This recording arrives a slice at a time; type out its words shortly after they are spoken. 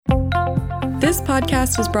This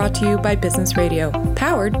podcast is brought to you by Business Radio,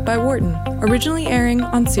 powered by Wharton, originally airing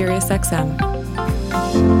on SiriusXM.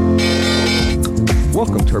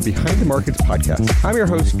 Welcome to our Behind the Markets podcast. I'm your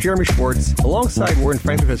host, Jeremy Schwartz. Alongside Wharton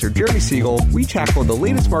Finance Professor Jeremy Siegel, we tackle the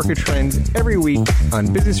latest market trends every week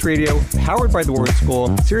on Business Radio, powered by the Wharton School,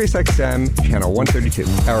 SiriusXM, Channel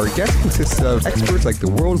 132. Our guest consists of experts like the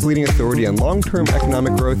world's leading authority on long-term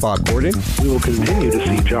economic growth, Bob Gordon. We will continue to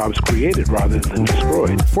see jobs created rather than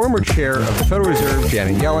destroyed. Former chair of the Federal Reserve,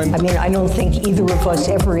 Janet Yellen. I don't think either of us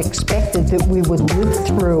ever expected that we would live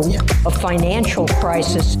through a financial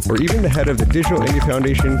crisis. Or even the head of the Digital India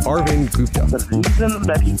Foundation, Arvind Gupta. The reason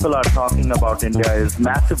that people are talking about India is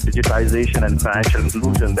massive digitization and financial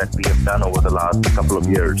inclusion that we have done over the last couple of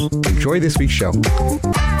years. Enjoy this week's show.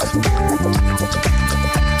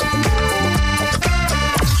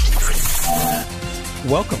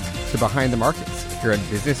 Welcome to Behind the Markets here on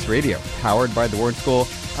Business Radio, powered by the Wharton School.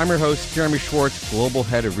 I'm your host, Jeremy Schwartz, Global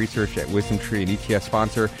Head of Research at WisdomTree, an ETF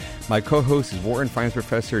sponsor. My co-host is Wharton Finance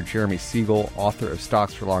Professor Jeremy Siegel, author of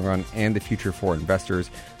Stocks for Long Run and The Future for Investors.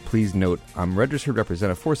 Please note, I'm registered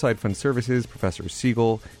representative of Foresight Fund Services. Professor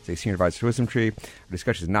Siegel is a senior advisor to WisdomTree. Our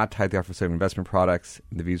discussion is not tied to the offer of investment products.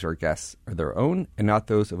 The views of our guests are their own and not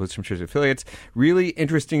those of WisdomTree's affiliates. Really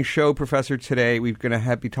interesting show, Professor, today. We're going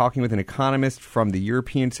to be talking with an economist from the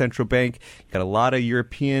European Central Bank. Got a lot of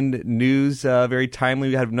European news, very timely.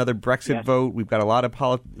 We had another Brexit vote. We've got a lot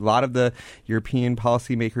of the European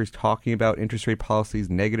policymakers talking about interest rate policies,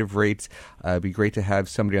 negative rates. It'd be great to have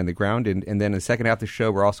somebody on the ground. And then in the second half of the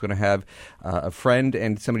show, we're also going to have a friend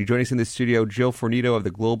and somebody joining us in the studio, Jill Fornito of the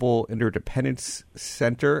Global Interdependence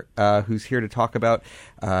Center, who's here to talk about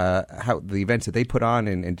how the events that they put on.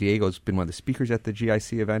 And Diego's been one of the speakers at the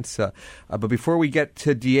GIC events. But before we get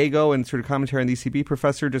to Diego and sort of commentary on the ECB,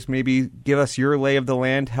 Professor, just maybe give us your lay of the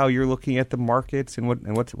land, how you're looking at the markets and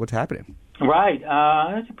what's happening. Right.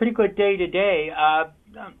 It's a pretty good day today.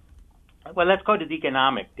 Well, let's go to the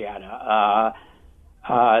economic data.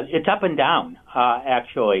 It's up and down,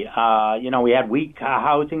 actually. We had weak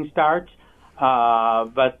housing starts,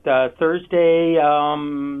 but Thursday,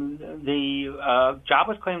 the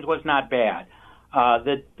jobless claims was not bad.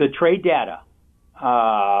 The trade data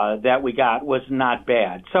that we got was not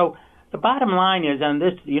bad. So the bottom line is, and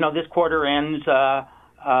this quarter ends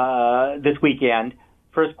this weekend,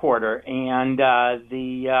 first quarter, and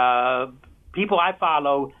the people I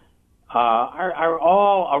follow are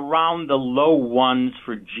all around the low ones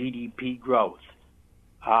for GDP growth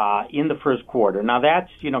in the first quarter. Now,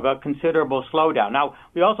 that's, a considerable slowdown. Now,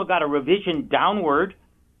 we also got a revision downward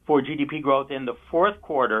for GDP growth in the fourth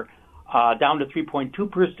quarter, down to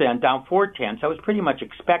 3.2%, down 0.4. So it's pretty much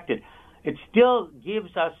expected. It still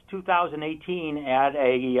gives us 2018 at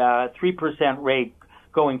a 3% rate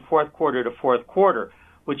going fourth quarter to fourth quarter,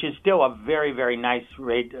 which is still a very, very nice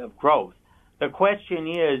rate of growth. The question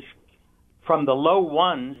is, from the low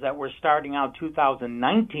ones that we're starting out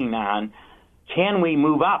 2019 on, can we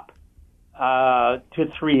move up to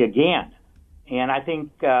 3 again? And I think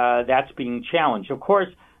that's being challenged. Of course,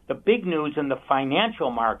 the big news in the financial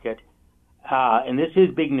market, and this is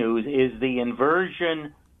big news, is the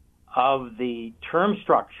inversion of the term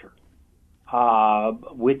structure,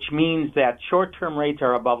 which means that short-term rates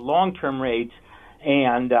are above long-term rates.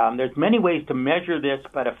 And there's many ways to measure this,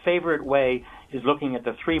 but a favorite way is looking at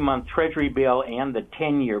the 3-month Treasury bill and the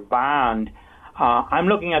 10-year bond. I'm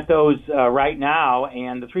looking at those right now,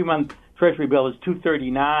 and the 3-month Treasury bill is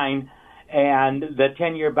 239, and the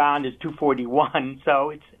 10-year bond is 241.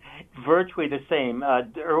 So it's virtually the same.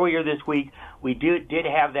 Earlier this week, we did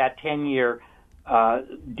have that 10-year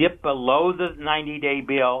dip below the 90-day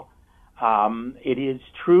bill. It is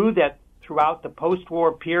true that throughout the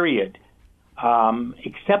post-war period,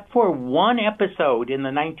 except for one episode in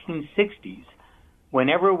the 1960s,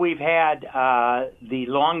 whenever we've had the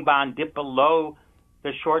long bond dip below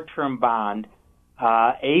the short-term bond,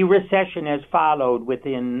 a recession has followed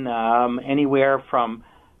within anywhere from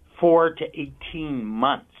 4 to 18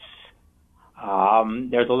 months.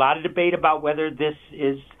 There's a lot of debate about whether this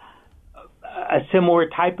is a similar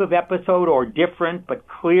type of episode or different, but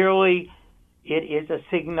clearly it is a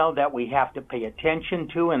signal that we have to pay attention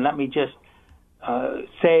to. And let me just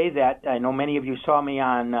say that I know many of you saw me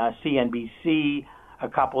on CNBC a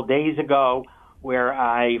couple days ago where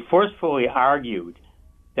I forcefully argued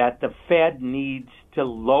that the Fed needs to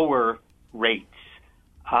lower rates.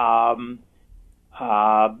 I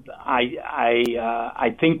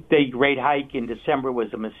think the rate hike in December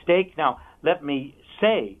was a mistake. Now, let me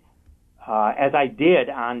say, as I did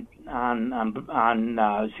on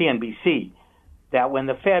CNBC, that when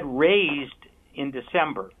the Fed raised in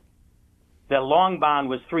December, the long bond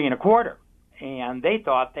was 3.25%, and they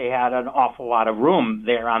thought they had an awful lot of room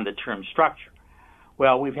there on the term structure.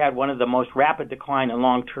 Well, we've had one of the most rapid decline in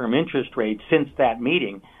long-term interest rates since that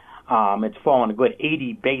meeting. It's fallen a good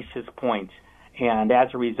 80 basis points, and as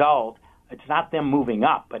a result, it's not them moving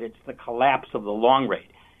up, but it's the collapse of the long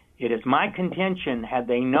rate. It is my contention, had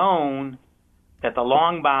they known that the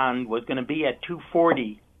long bond was going to be at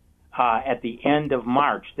 240 at the end of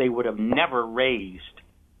March, they would have never raised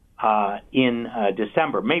in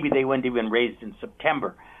December. Maybe they wouldn't even raised in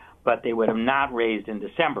September, but they would have not raised in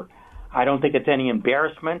December. I don't think it's any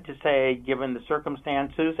embarrassment to say, given the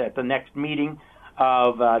circumstances, at the next meeting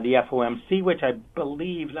of the FOMC, which I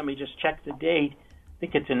believe, let me just check the date, I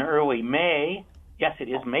think it's in early May. Yes, it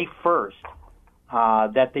is May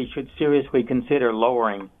 1st, that they should seriously consider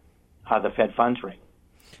lowering the Fed funds rate.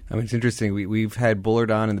 I mean, it's interesting. We've had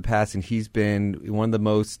Bullard on in the past, and he's been one of the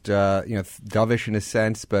most dovish in a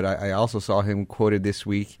sense. But I also saw him quoted this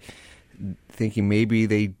week, thinking maybe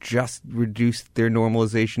they just reduced their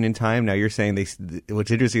normalization in time. Now you're saying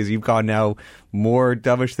what's interesting is you've gone now more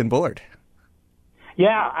dovish than Bullard. Yeah,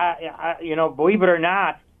 I believe it or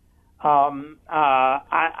not, I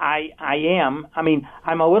am. I mean,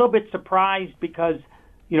 I'm a little bit surprised because,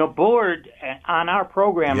 Bullard on our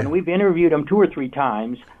program, and we've interviewed him 2 or 3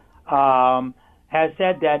 times, has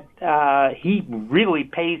said that he really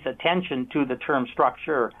pays attention to the term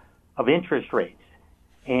structure of interest rates.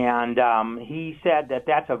 And he said that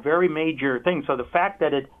that's a very major thing. So the fact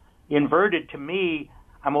that it inverted, to me,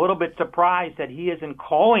 I'm a little bit surprised that he isn't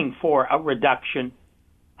calling for a reduction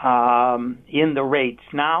in the rates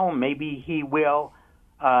now. Maybe he will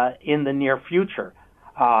in the near future.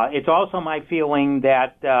 It's also my feeling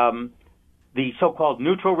that the so-called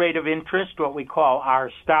neutral rate of interest, what we call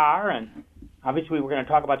R star, and obviously we're going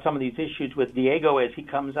to talk about some of these issues with Diego as he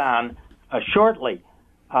comes on shortly,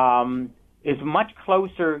 is much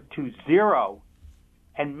closer to zero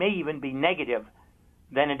and may even be negative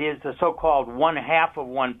than it is the so-called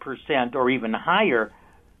 0.5% or even higher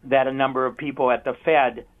that a number of people at the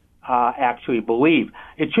Fed actually believe.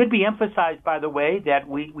 It should be emphasized, by the way, that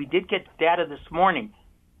we did get data this morning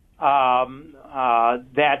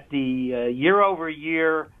that the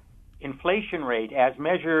year-over-year inflation rate, as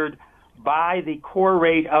measured by the core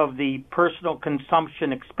rate of the personal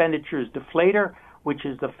consumption expenditures deflator, which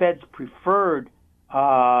is the Fed's preferred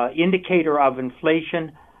indicator of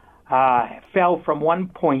inflation, fell from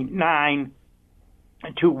 1.9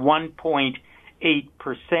 to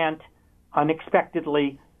 1.8%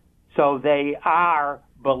 unexpectedly. So they are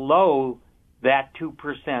below that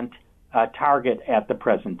 2% target at the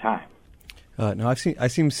present time. No,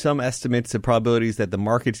 I've seen some estimates of probabilities that the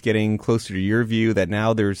market's getting closer to your view. That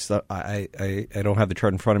now there's I don't have the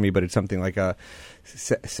chart in front of me, but it's something like a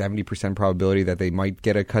 70% probability that they might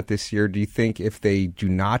get a cut this year. Do you think if they do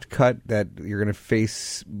not cut, that you're going to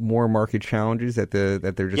face more market challenges? That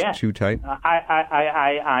they're just too tight?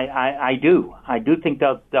 I do. I do think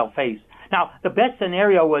they'll face. Now, the best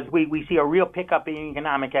scenario was we see a real pickup in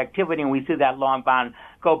economic activity, and we see that long bond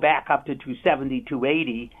go back up to 270,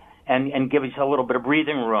 280, and give us a little bit of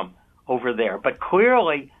breathing room over there. But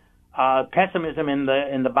clearly, pessimism in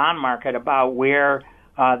the bond market about where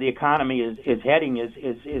the economy is heading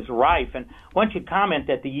is rife. And one should comment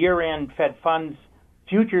that the year-end Fed funds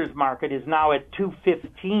futures market is now at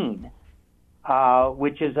 215,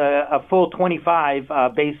 which is a full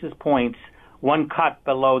 25 basis points, one cut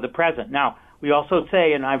below the present. Now, we also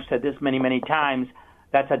say, and I've said this many, many times,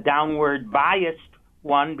 that's a downward biased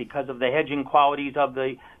one because of the hedging qualities of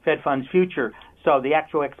the Fed funds future. So the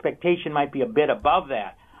actual expectation might be a bit above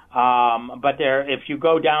that. But if you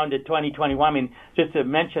go down to 2021, I mean, just to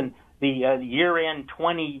mention, the year-end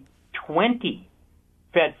 2020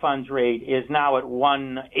 Fed funds rate is now at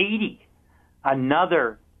 180,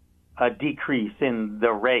 another decrease in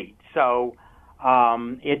the rate. So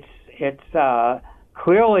it's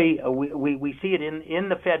clearly we see it in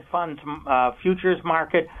the Fed funds futures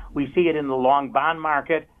market. We see it in the long bond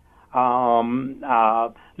market.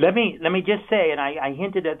 Let me just say, and I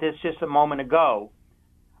hinted at this just a moment ago,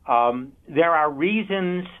 there are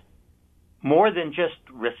reasons more than just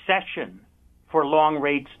recession for long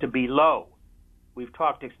rates to be low. We've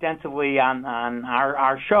talked extensively on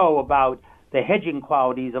our show about the hedging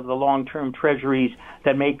qualities of the long-term treasuries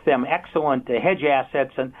that make them excellent to hedge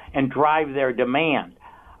assets and drive their demand.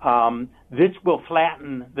 This will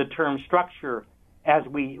flatten the term structure as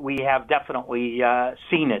we have definitely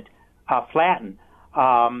seen it flatten.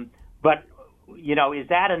 But, is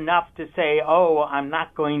that enough to say, I'm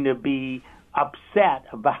not going to be upset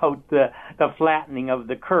about the flattening of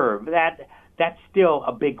the curve? That's still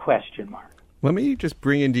a big question mark. Let me just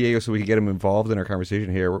bring in Diego so we can get him involved in our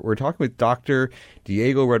conversation here. We're talking with Dr.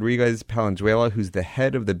 Diego Rodriguez Palenzuela, who's the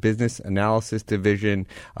head of the Business Analysis Division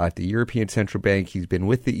at the European Central Bank. He's been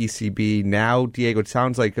with the ECB now, Diego, it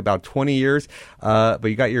sounds like about 20 years, but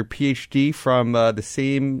you got your PhD from the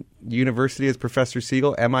same university as Professor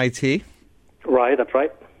Siegel, MIT? Right, that's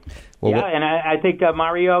right. Well, yeah, and I think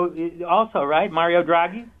Mario also, right? Mario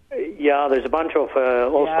Draghi? Yeah, there's a bunch of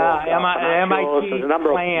MIT. There's a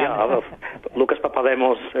number of Lucas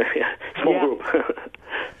Papademos, small group.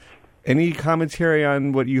 Any commentary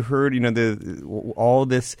on what you heard? All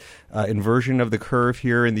this inversion of the curve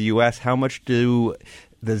here in the U.S. How much does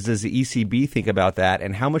the ECB think about that,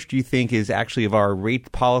 and how much do you think is actually of our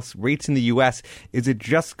rates in the U.S.? Is it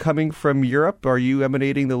just coming from Europe? Are you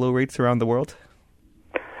emanating the low rates around the world?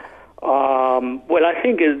 Well, I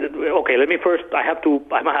think okay. Let me first.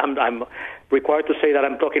 I'm required to say that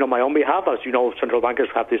I'm talking on my own behalf. As you know, central bankers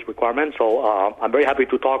have this requirement, so I'm very happy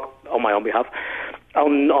to talk on my own behalf.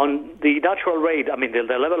 On the natural rate, I mean the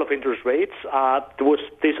level of interest rates. There was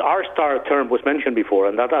this R-star term was mentioned before,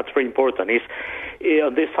 and that's very important. Is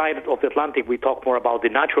on this side of the Atlantic, we talk more about the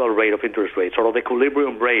natural rate of interest rates, or the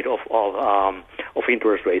equilibrium rate of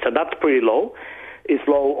interest rates, and that's pretty low. It's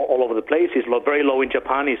low all over the place. It's very low in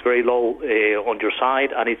Japan. It's very low on your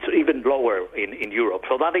side, and it's even lower in Europe.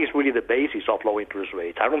 So that is really the basis of low interest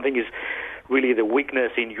rates. I don't think it's really the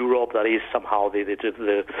weakness in Europe that is somehow the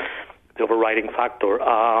overriding factor.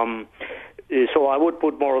 So I would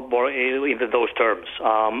put more into those terms.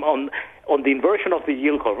 On the inversion of the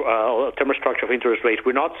yield curve, term structure of interest rates,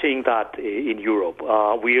 we're not seeing that in Europe.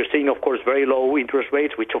 We are seeing, of course, very low interest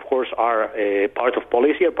rates, which, of course, are part of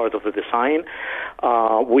policy, or part of the design.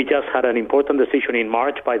 We just had an important decision in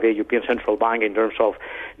March by the European Central Bank in terms of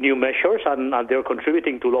new measures, and they're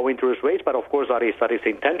contributing to low interest rates, but, of course, that is the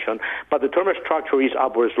intention. But the term structure is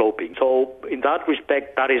upward sloping. So in that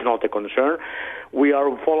respect, that is not a concern. We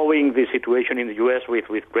are following the situation in the U.S. with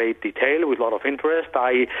great detail, with a lot of interest.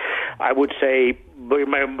 I would say very,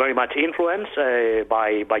 very much influenced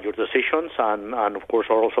by your decisions and of course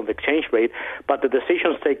also the exchange rate. But the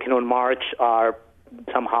decisions taken on March are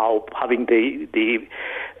somehow having the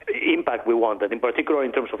impact we wanted, in particular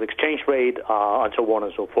in terms of exchange rate and so on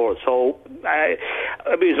and so forth. So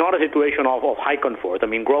it's not a situation of high comfort. I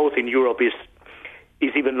mean, growth in Europe is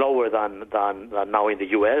even lower than now in the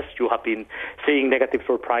U.S. You have been seeing negative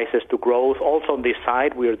surprises to growth. Also on this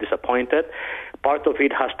side, we are disappointed. Part of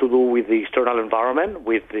it has to do with the external environment,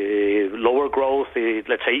 with the lower growth,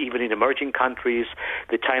 let's say even in emerging countries,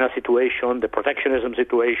 the China situation, the protectionism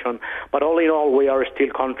situation. But all in all, we are still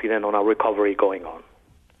confident on a recovery going on.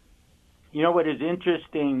 You know what is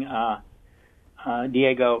interesting,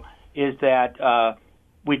 Diego, is that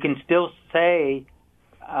we can still say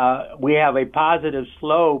we have a positive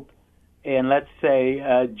slope in, let's say,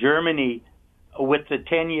 Germany with the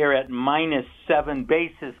 10-year at minus 7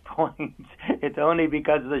 basis points. It's only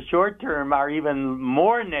because the short term are even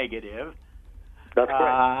more negative. That's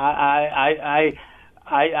correct.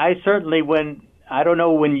 I certainly, I don't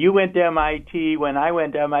know, when you went to MIT, when I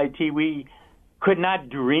went to MIT, we could not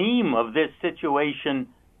dream of this situation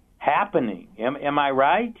happening. Am I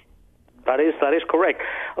right? That is correct.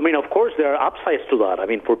 I mean, of course, there are upsides to that. I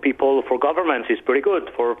mean, for governments, it's pretty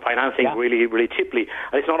good for financing really, really cheaply.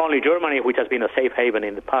 And it's not only Germany, which has been a safe haven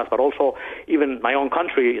in the past, but also even my own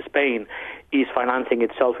country, Spain, is financing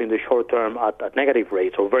itself in the short term at negative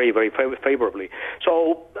rates, or very, very favorably.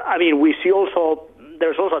 So, I mean, we see also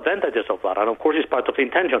there's also advantages of that, and of course it's part of the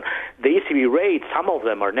intention. The ECB rates, some of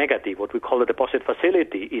them are negative. What we call the deposit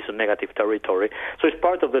facility is a negative territory. So it's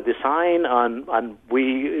part of the design, and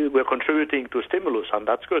we're contributing to stimulus, and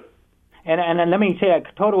that's good. And let me say, I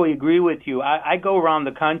totally agree with you. I go around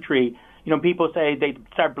the country, people say they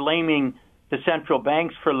start blaming the central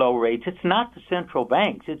banks for low rates. It's not the central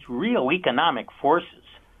banks. It's real economic forces,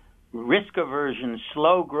 risk aversion,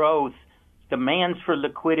 slow growth, demands for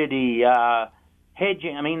liquidity,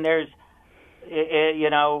 hedging. I mean,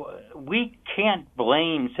 we can't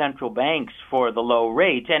blame central banks for the low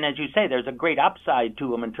rates. And as you say, there's a great upside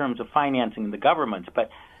to them in terms of financing the governments. But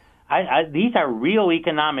these are real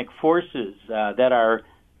economic forces that are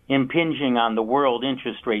impinging on the world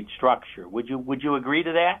interest rate structure. Would you agree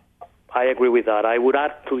to that? I agree with that. I would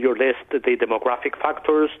add to your list the demographic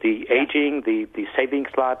factors, the aging, the savings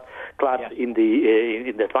class in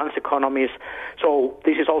the advanced economies. So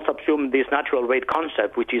this is all subsumed this natural rate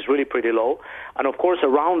concept, which is really pretty low. And of course,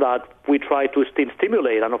 around that, we try to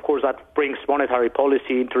stimulate, and of course that brings monetary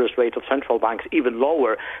policy interest rates of central banks even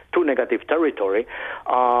lower to negative territory.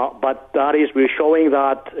 But that is, we're showing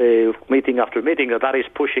that meeting after meeting that is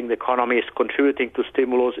pushing the economy, is contributing to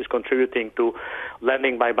stimulus, is contributing to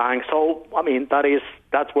lending by banks. So, I mean,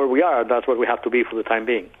 that's where we are. That's where we have to be for the time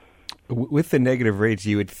being. With the negative rates,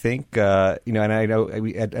 you would think, and I know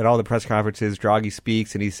at all the press conferences, Draghi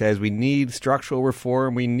speaks and he says we need structural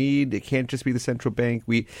reform. It can't just be the central bank.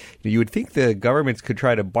 You would think the governments could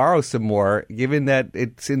try to borrow some more, given that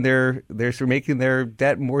it's in they're making their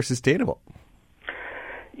debt more sustainable.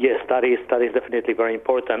 Yes, that is definitely very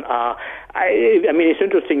important. I mean, it's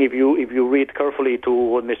interesting if you read carefully to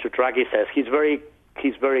what Mr. Draghi says. He's very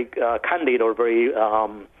candid, or very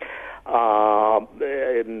how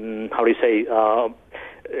do you say?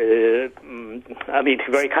 I mean,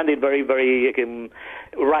 very candid, very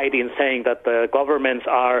right in saying that the governments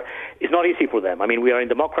it's not easy for them. I mean, we are in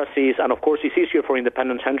democracies, and of course it's easier for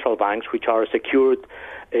independent central banks, which are secured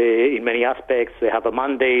in many aspects. They have a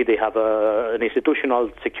mandate, they have an institutional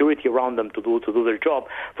security around them to do their job.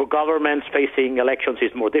 For governments, facing elections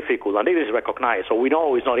is more difficult, and it is recognized. So we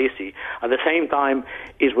know it's not easy. At the same time,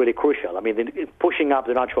 it's really crucial. I mean, pushing up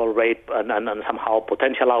the natural rate and somehow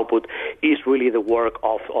potential output is really the work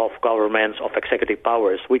of governments, of executive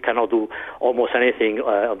powers. We cannot do almost anything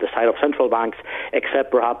on the side of central banks,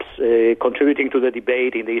 except perhaps contributing to the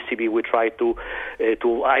debate in the ECB. We try to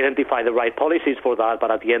identify the right policies for that, but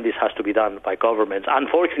at the end, this has to be done by governments.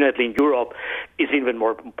 Unfortunately, in Europe, it's even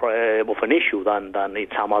more of an issue than in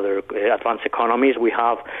some other advanced economies. We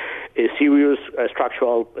have a serious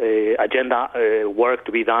structural agenda work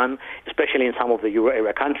to be done, especially in some of the euro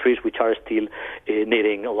area countries, which are still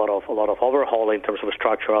needing a lot of overhaul in terms of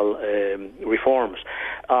structural reforms.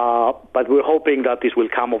 But we're hoping that this will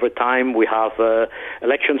come over time. We have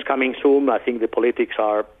elections coming soon. I think the politics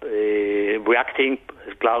are reacting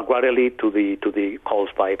gradually to the calls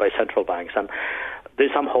by central banks, and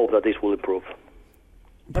there's some hope that this will improve.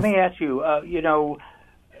 Let me ask you,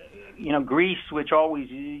 Greece, which always,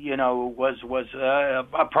 was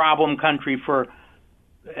a problem country for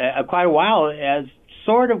quite a while, has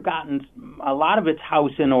sort of gotten a lot of its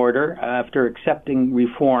house in order after accepting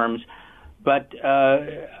reforms. But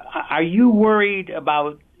are you worried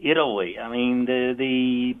about Italy? I mean,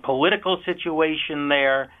 the political situation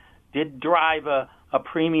there did drive a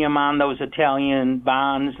premium on those Italian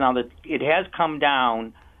bonds. Now that it has come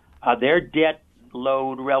down, their debt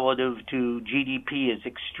load relative to GDP is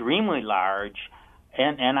extremely large,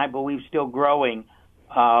 and I believe still growing.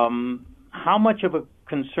 How much of a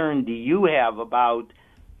concern do you have about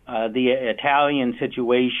the Italian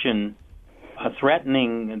situation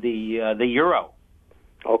threatening the euro?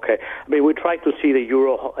 Okay. I mean, we try to see the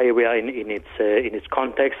euro area in its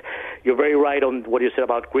context. You're very right on what you said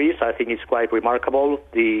about Greece. I think it's quite remarkable.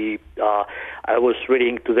 I was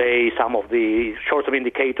reading today some of the short-term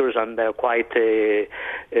indicators, and they're quite the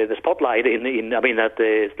spotlight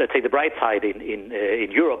let's say the bright side in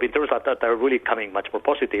Europe in terms of that they're really coming much more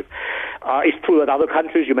positive. It's true that other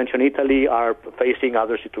countries, you mentioned Italy, are facing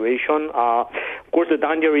other situation. Of course, the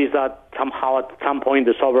danger is that somehow at some point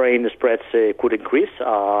the sovereign spreads could increase.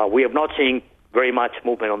 We have not seen very much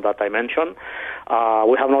movement on that dimension.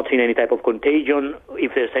 We have not seen any type of contagion.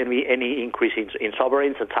 If there's any increase in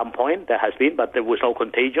sovereigns at some point, there has been, but there was no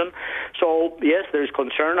contagion. So, yes, there is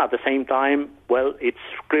concern. At the same time, well, it's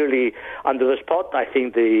clearly under the spot. I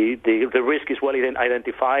think the risk is well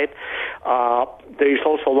identified. There is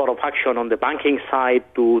also a lot of action on the banking side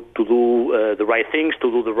to do the right things,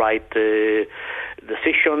 to do the right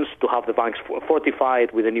decisions, to have the banks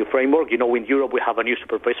fortified with a new framework. In Europe we have a new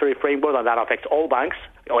supervisory framework, and that affects all banks.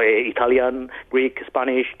 Italian, Greek,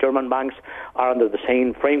 Spanish, German banks are under the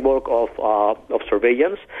same framework of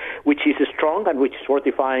surveillance, which is strong and which is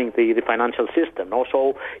fortifying the financial system.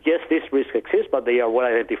 Also, yes, this risk exists, but they are well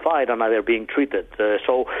identified and they're being treated.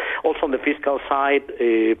 So also on the fiscal side,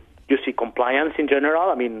 you see compliance in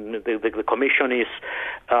general. I mean, the Commission is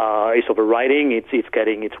overriding. It's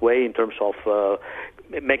getting its way in terms of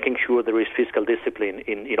making sure there is fiscal discipline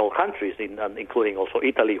in all countries, including also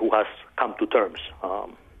Italy, who has come to terms.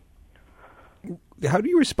 How do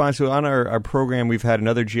you respond to, on our program, we've had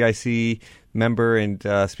another GIC member and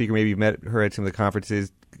speaker, maybe you've met her at some of the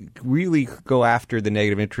conferences, really go after the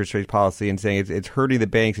negative interest rate policy and saying it's hurting the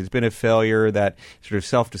banks. It's been a failure, that sort of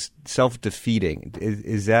self-defeating.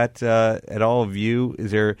 Is that at all a view?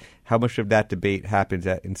 How much of that debate happens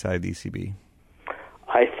inside the ECB?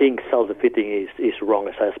 I think self-defeating is wrong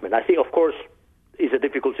assessment. I think, of course, it's a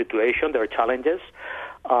difficult situation. There are challenges.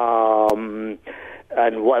 And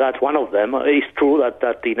that's one of them. It's true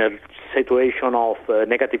that in a situation of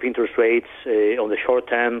negative interest rates on the short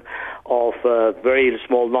term, of very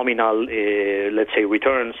small nominal, let's say,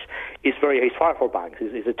 returns, it's hard for banks.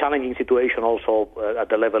 It's a challenging situation also at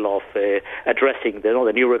the level of addressing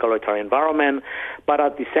the new regulatory environment. But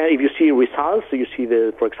at the same, if you see results, you see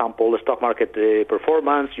for example, the stock market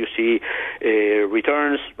performance, you see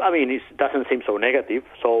returns. I mean, it doesn't seem so negative.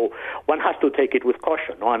 So one has to take it with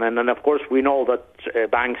caution. No? And of course, we know that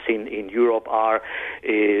banks in Europe are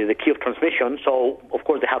the key of transmission. So of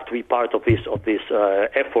course, they have to be part of this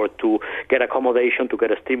effort to get accommodation, to get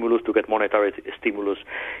a stimulus, to get monetary stimulus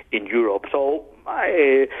in Europe. So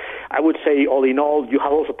I would say, all in all, you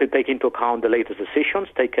have also to take into account the latest decisions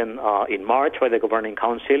taken in March by the Governing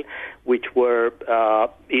Council, which were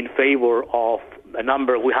in favor of a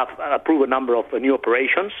number. We have approved a number of new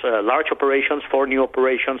operations, large operations, 4 new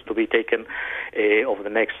operations to be taken over the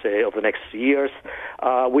next years,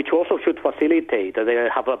 which also should facilitate. They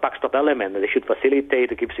have a backstop element. They should facilitate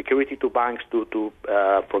to give security to banks, to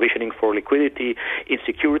provisioning for liquidity in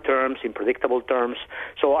secure terms, in predictable terms.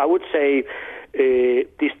 So I would say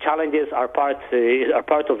these challenges are part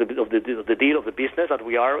of the deal of the business that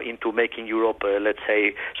we are into, making Europe, let's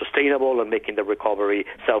say, sustainable and making the recovery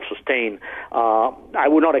self-sustained. I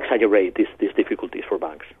would not exaggerate these difficulties for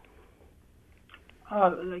banks.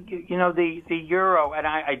 The euro,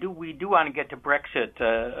 and we do want to get to Brexit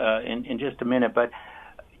in just a minute, but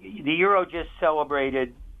the euro just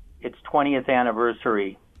celebrated its 20th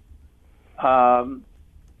anniversary.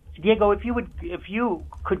 Diego, if you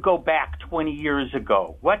could go back 20 years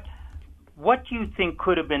ago, what do you think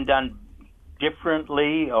could have been done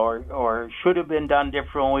differently, or should have been done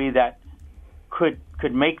differently, that could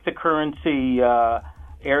make the currency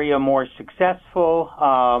area more successful?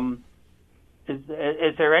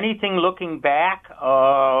 Is there anything looking back?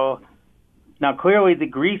 Now, clearly the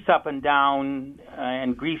Greece up and down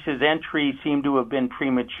and Greece's entry seemed to have been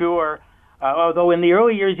premature. Although in the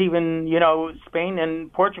early years, even Spain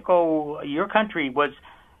and Portugal, your country was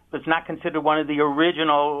not considered one of the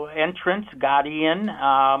original entrants. Got in,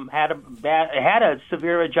 had a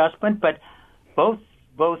severe adjustment, but both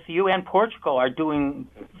you and Portugal are doing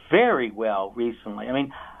very well recently. I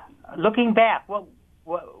mean, looking back,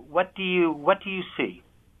 what do you see?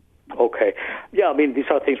 Okay. Yeah, I mean, these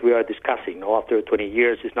are things we are discussing. After 20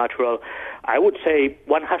 years, it's natural. I would say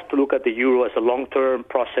one has to look at the euro as a long-term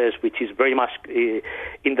process, which is very much in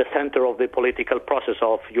the center of the political process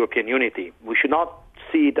of European unity. We should not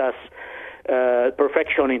see it as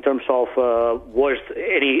perfection in terms of was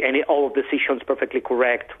all of decisions perfectly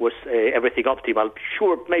correct, was everything optimal.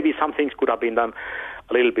 Sure, maybe some things could have been done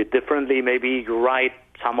a little bit differently. Maybe you're right,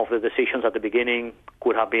 some of the decisions at the beginning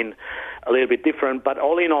could have been a little bit different. But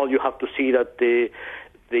all in all, you have to see that the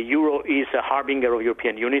euro is a harbinger of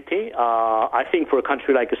European unity. I think for a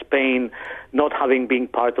country like Spain, not having been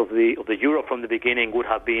part of the euro from the beginning would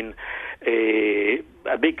have been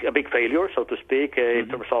a big failure, so to speak, in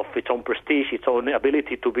terms of its own prestige, its own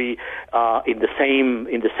ability to be in the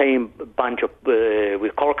same bunch of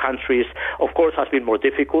with core countries. Of course, has been more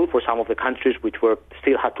difficult for some of the countries which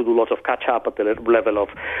still had to do lots of catch up at the level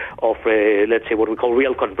of let's say what we call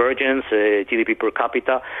real convergence, GDP per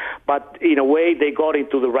capita. But in a way, they got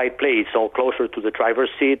into the right place, so closer to the driver's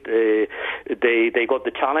seat. They got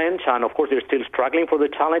the challenge, and of course they're still struggling for the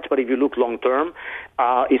challenge. But if you look long term,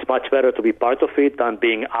 it's much better to be part of it than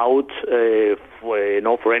being out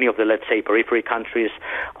for any of the, let's say, periphery countries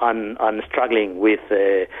and struggling with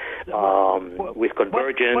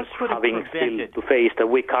convergence, having still to face the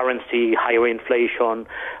weak currency, higher inflation,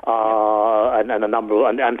 and a number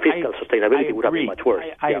and fiscal sustainability would have been much worse.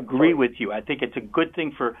 I agree with you. I think it's a good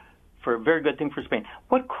thing for a very good thing for Spain.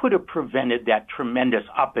 What could have prevented that tremendous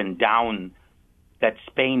up and down that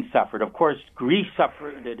Spain suffered? Of course, Greece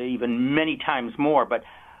suffered it even many times more, but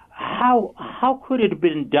how could it have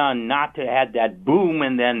been done not to have that boom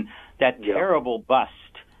and then that terrible bust?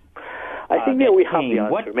 I think we have the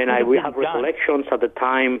answer. We have recollections at the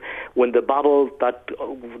time when the bubble that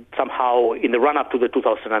somehow in the run-up to the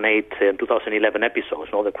 2008 and 2011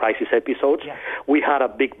 episodes, the crisis episodes, we had a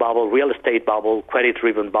big bubble, real estate bubble,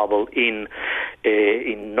 credit-driven bubble in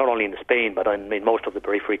not only in Spain but in most of the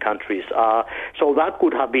periphery countries. So that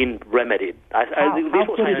could have been remedied. This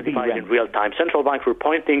was identified in real time. Central banks were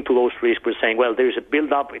pointing to those risks. We're saying, well, there's a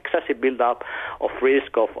excessive build-up of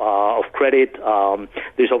risk of credit.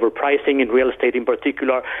 There's overpricing in real estate in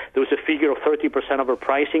particular. There was a figure of 30%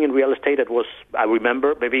 overpricing in real estate that was, I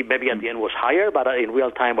remember, maybe at the end was higher, but in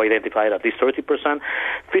real time we identified at least 30%.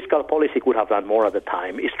 Fiscal policy could have done more at the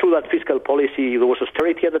time. It's true that fiscal policy, there was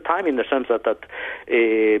austerity at the time in the sense that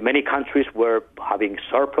many countries were having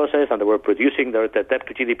surpluses and they were producing their debt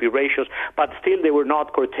to GDP ratios, but still they were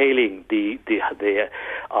not curtailing the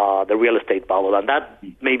real estate bubble, and that's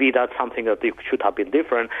something that should have been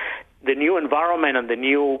different. The new environment and the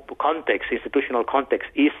new context, institutional context,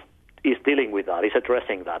 is dealing with that, is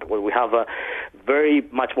addressing that. Where we have a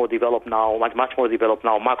much more developed now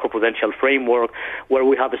macroprudential framework, where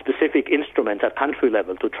we have specific instruments at country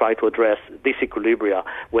level to try to address disequilibria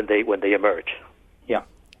when they emerge. Yeah.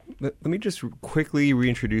 Let me just quickly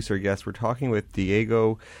reintroduce our guest. We're talking with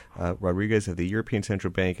Diego Rodriguez of the European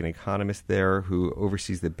Central Bank, an economist there who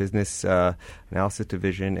oversees the business analysis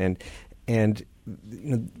division, and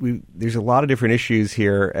there's a lot of different issues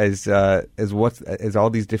here as all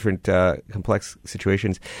these different complex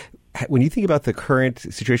situations. When you think about the current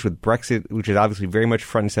situation with Brexit, which is obviously very much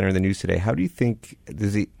front and center in the news today, how do you think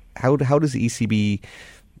how does the ECB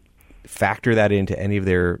factor that into any of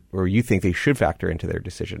or you think they should factor into their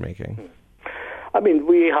decision making? I mean,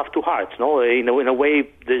 we have two hearts, no? In a way,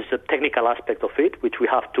 there's a technical aspect of it which we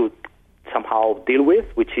have to somehow deal with,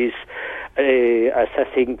 which is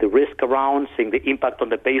assessing the risk around, seeing the impact on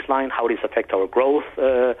the baseline, how this affects our growth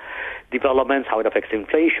developments, how it affects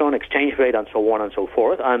inflation, exchange rate, and so on and so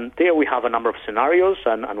forth. And there we have a number of scenarios,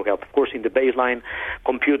 and we have, of course, in the baseline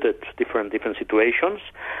computed different situations.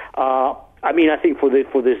 I think for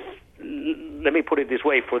this. Let me put it this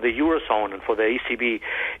way, for the Eurozone and for the ECB,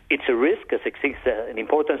 it's a risk, it's an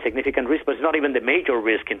important, significant risk, but it's not even the major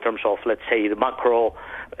risk in terms of, let's say, the macro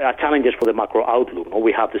challenges for the macro outlook.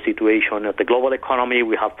 We have the situation of the global economy,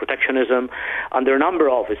 we have protectionism, and there are a number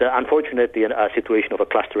of, unfortunately, a situation of a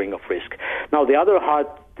clustering of risk. Now, the other part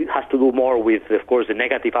has to do more with, of course, the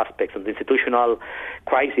negative aspects of the institutional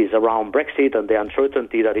crisis around Brexit and the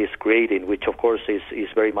uncertainty that is creating, which, of course, is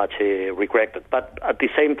very much regretted. But at the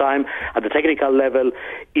same time, at the technical level,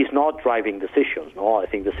 is not driving decisions. I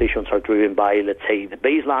think decisions are driven by, let's say, the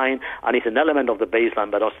baseline, and it's an element of the baseline,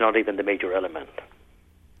 but it's not even the major element.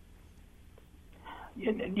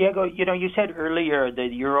 Diego, you said earlier the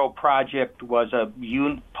Euro project was a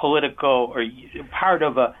political or part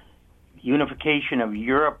of a unification of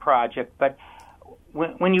Europe project, but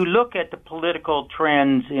when you look at the political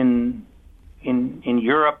trends in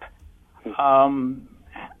Europe,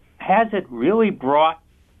 has it really brought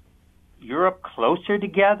Europe closer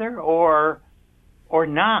together, or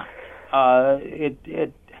not?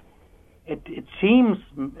 It seems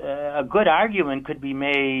a good argument could be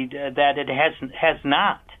made that it has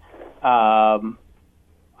not.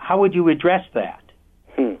 How would you address that?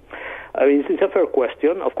 It's a fair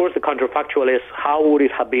question. Of course, the counterfactual is how would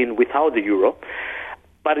it have been without the euro?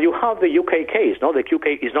 But you have the UK case, no? The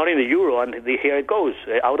UK is not in the euro, and here it goes,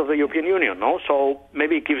 out of the European Union, no? So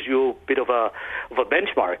maybe it gives you a bit of a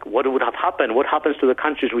benchmark. What would have happened? What happens to the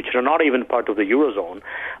countries which are not even part of the eurozone?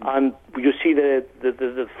 And you see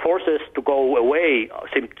the forces to go away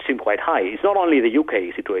seem quite high. It's not only the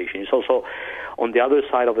UK situation; it's also on the other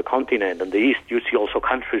side of the continent, and the east. You see also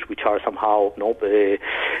countries which are somehow not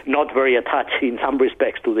very attached in some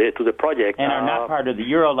respects to the project, and are not part of the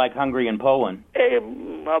euro, like Hungary and Poland.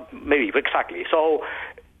 Maybe, exactly. So,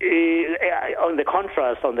 on the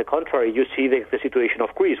contrary, you see the situation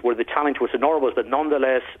of Greece, where the challenge was enormous, but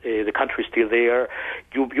nonetheless, the country is still there.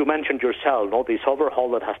 You mentioned yourself, this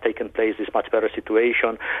overhaul that has taken place, this much better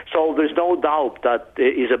situation. So there's no doubt that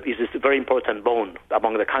is a very important bone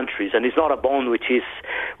among the countries, and it's not a bone which is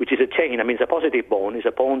a chain. It's a positive bone. It's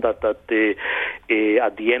a bone that at the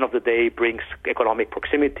end of the day brings economic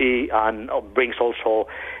proximity and brings also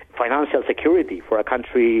financial security for a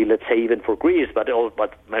country, let's say even for Greece, but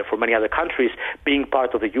for many other countries, being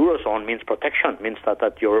part of the Eurozone means protection, means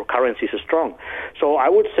that your currency is strong. So I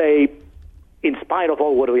would say, in spite of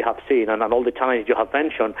all what we have seen and all the challenges you have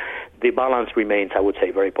mentioned, the balance remains, I would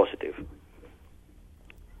say, very positive.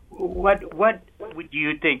 What do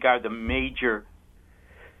you think are the major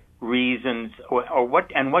reasons, or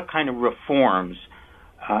what kind of reforms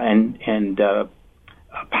and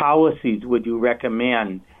policies would you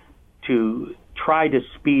recommend to try to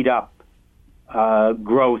speed up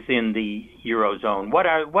growth in the Eurozone? What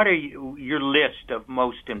are your list of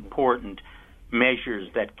most important measures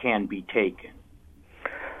that can be taken?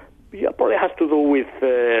 Yeah, probably has to do with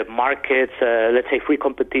markets, let's say free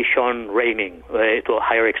competition reigning to a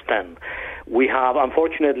higher extent. We have,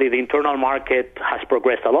 unfortunately, the internal market has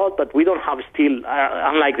progressed a lot, but we don't have still,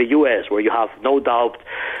 unlike the U.S., where you have no doubt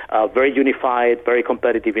very unified, very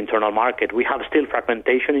competitive internal market. We have still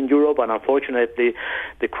fragmentation in Europe, and unfortunately,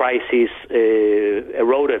 the crisis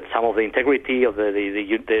eroded some of the integrity of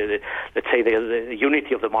the let's say the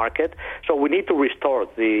unity of the market. So we need to restore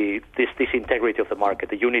this integrity of the market,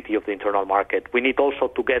 the unity of the internal market. We need also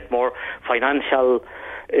to get more financial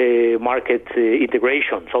market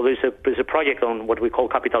integration. So there's a project on what we call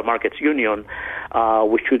Capital Markets Union,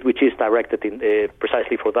 which is directed in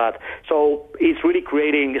precisely for that. So it's really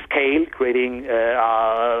creating scale, creating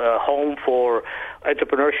a home for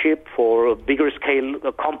entrepreneurship, for bigger scale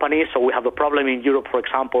companies. So we have a problem in Europe, for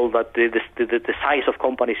example, that the size of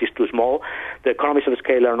companies is too small. The economies of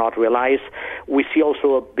scale are not realized. We see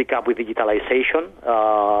also a big up with digitalization.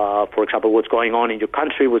 For example, what's going on in your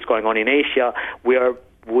country, what's going on in Asia. We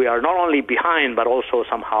are not only behind, but also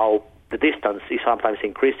somehow the distance is sometimes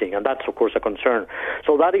increasing, and that's, of course, a concern.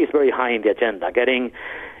 So that is very high in the agenda, getting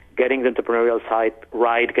the entrepreneurial side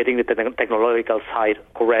right, getting the technological side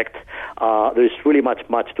correct. There's really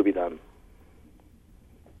much to be done.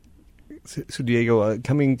 So Diego,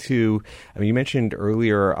 coming to, you mentioned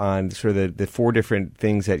earlier on sort of the four different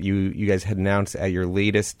things that you guys had announced at your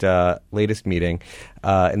latest meeting,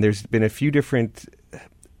 and there's been a few different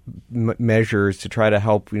measures to try to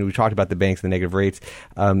help. We talked about the banks and the negative rates.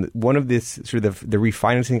 One of this sort of the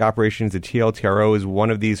refinancing operations, the TLTRO is one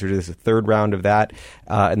of these, or there's a third round of that.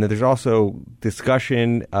 And then there's also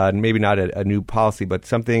discussion, maybe not a new policy, but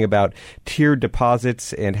something about tiered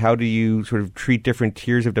deposits and how do you sort of treat different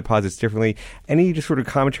tiers of deposits differently. Any just sort of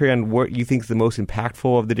commentary on what you think is the most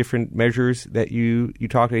impactful of the different measures that you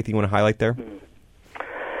talked? Anything you want to highlight there?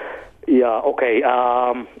 Yeah, okay.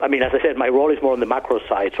 As I said, my role is more on the macro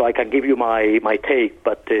side, so I can give you my take,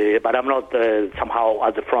 but I'm not somehow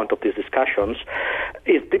at the front of these discussions.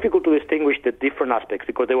 It's difficult to distinguish the different aspects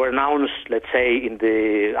because they were announced, let's say,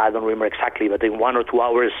 I don't remember exactly, but in 1 or 2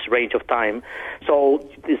 hours range of time. So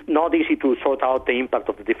it's not easy to sort out the impact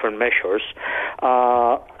of the different measures.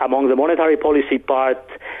 Among the monetary policy part,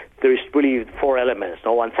 there is really 4 elements,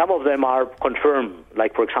 and some of them are confirmed.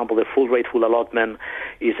 Like, for example, the full rate, full allotment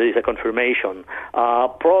is a confirmation.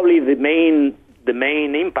 Probably the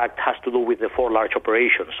main impact has to do with the 4 large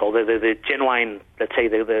operations. So the genuine, let's say,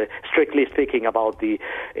 the strictly speaking about the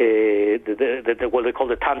what they call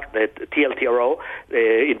the TLTRO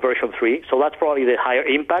in version 3. So that's probably the higher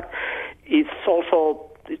impact. It's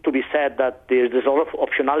also to be said that there's a lot of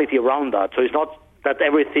optionality around that. So it's not that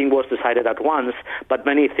everything was decided at once, but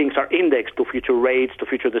many things are indexed to future rates, to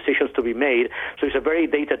future decisions to be made. So it's a very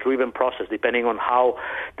data-driven process, depending on how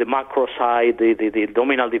the macro side, the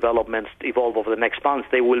nominal developments evolve over the next months.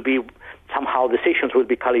 They will be somehow decisions will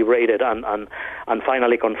be calibrated and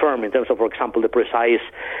finally confirmed in terms of, for example, the precise,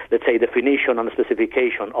 let's say, definition and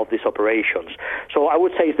specification of these operations. So I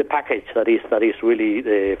would say it's the package that is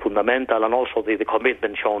really fundamental, and also the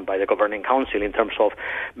commitment shown by the Governing Council in terms of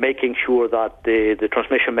making sure that the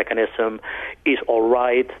transmission mechanism is all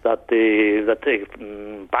right, that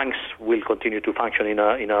the banks will continue to function in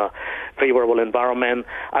a favorable environment,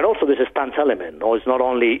 and also there's a stance element. No, it's not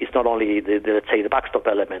only the let's say the backstop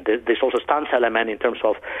element. There's also stance element in terms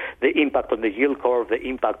of the impact on the yield curve, the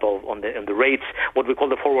impact on the rates, what we call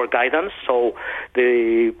the forward guidance. So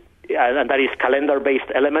and that is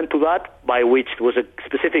calendar-based element to that, by which there was a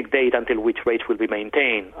specific date until which rates will be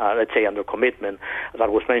maintained, let's say under commitment,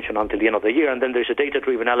 that was mentioned until the end of the year. And then there's a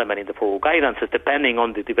data-driven element in the forward guidance. Depending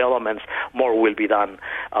on the developments, more will be done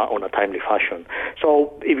on a timely fashion.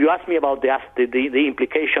 So if you ask me about the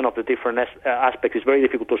implication of the different aspects, it's very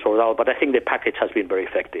difficult to sort out, but I think the package has been very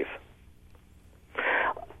effective.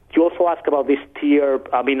 You also ask about this tier.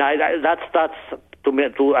 That's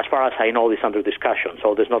as far as I know, this under discussion.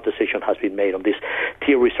 So there's no decision has been made on this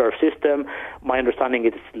tier reserve system. My understanding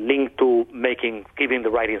is linked to giving the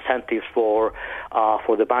right incentives for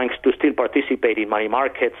the banks to still participate in money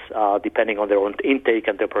markets, depending on their own intake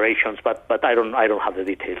and their operations. But I don't have the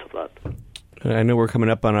details of that. I know we're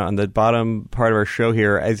coming up on the bottom part of our show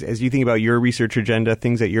here. As you think about your research agenda,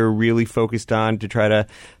 things that you're really focused on to try to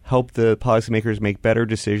help the policymakers make better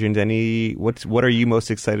decisions, what are you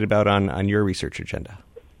most excited about on your research agenda?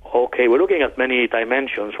 Okay, we're looking at many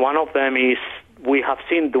dimensions. One of them is we have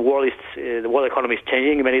seen the world economy is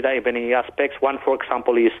changing in many aspects. One, for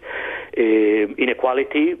example, is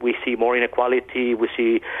inequality. We see more inequality. We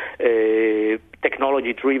see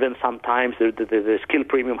technology-driven sometimes. The skill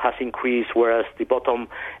premium has increased, whereas the bottom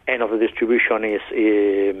end of the distribution is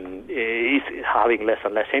having less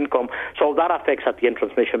and less income. So that affects at the end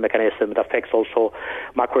transmission mechanism. It affects also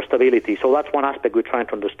macro stability. So that's one aspect we're trying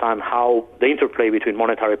to understand, how the interplay between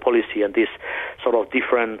monetary policy and these sort of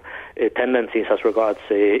different tendencies as regards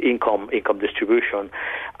income distribution.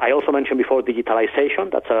 I also mentioned before digitalization.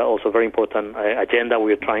 That's also a very important agenda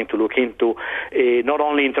we're trying to look into, not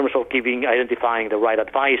only in terms of identifying the right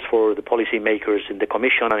advice for the policymakers in the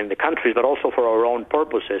Commission and in the countries, but also for our own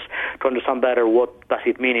purposes, to understand better what does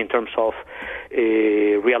it mean in terms of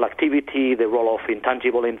real activity, the role of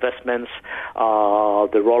intangible investments,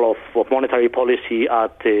 the role of monetary policy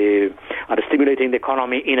at stimulating the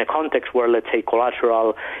economy in a context where, let's say,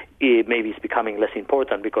 collateral maybe is becoming less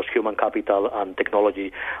important because human capital and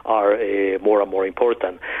technology are more and more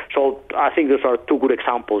important. So I think those are two good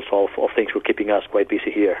examples of things we're keeping us quite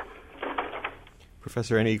busy here.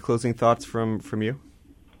 Professor, any closing thoughts from you?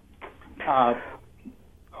 Are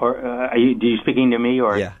you speaking to me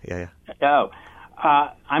or? Yeah. Oh,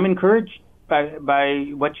 I'm encouraged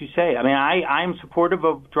by what you say. I mean, I'm supportive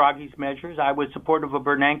of Draghi's measures. I was supportive of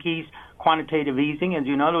Bernanke's quantitative easing. As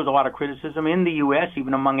you know, there was a lot of criticism in the U.S.,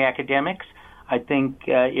 even among academics. I think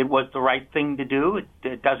it was the right thing to do.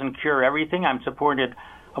 It doesn't cure everything. I'm supportive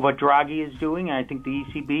of what Draghi is doing. I think the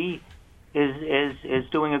ECB is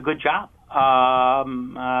doing a good job.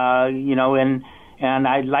 And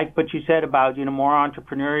I like what you said about, more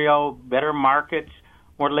entrepreneurial, better markets,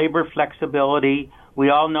 more labor flexibility. We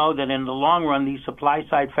all know that in the long run, these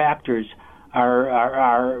supply-side factors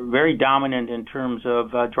are very dominant in terms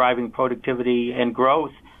of driving productivity and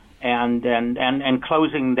growth and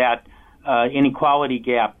closing that inequality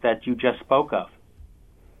gap that you just spoke of.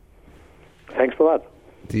 Thanks for that.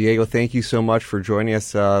 Diego, thank you so much for joining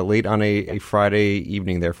us late on a Friday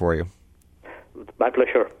evening there for you. My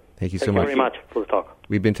pleasure. Thank you so much. Thank you very much for the talk.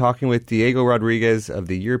 We've been talking with Diego Rodriguez of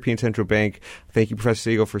the European Central Bank. Thank you, Professor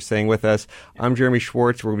Siegel, for staying with us. I'm Jeremy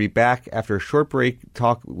Schwartz. We'll be back after a short break,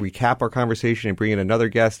 recap our conversation, and bring in another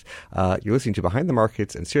guest. You're listening to Behind the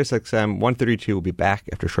Markets and SiriusXM 132. We'll be back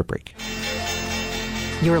after a short break.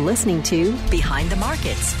 You're listening to Behind the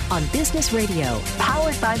Markets on Business Radio,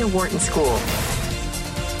 powered by the Wharton School.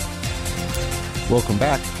 Welcome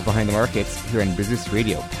back to Behind the Markets here on Business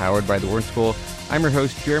Radio, powered by the Wharton School. I'm your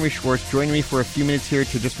host, Jeremy Schwartz. Joining me for a few minutes here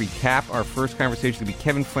to just recap our first conversation will be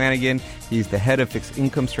Kevin Flanagan. He's the head of fixed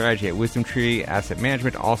income strategy at WisdomTree Asset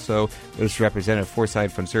Management, also is representative of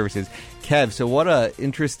Foresight Fund Services. Kev, so what a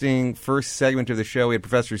interesting first segment of the show. We had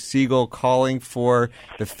Professor Siegel calling for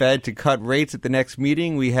the Fed to cut rates at the next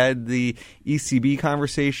meeting. We had the ECB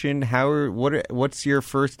conversation. What's your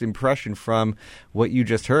first impression from what you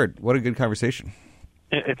just heard? What a good conversation.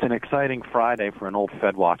 It's an exciting Friday for an old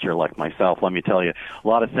Fed watcher like myself, let me tell you. A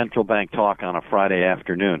lot of central bank talk on a Friday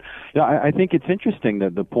afternoon. I think it's interesting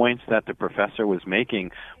that the points that the professor was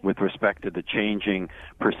making with respect to the changing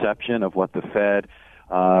perception of what the Fed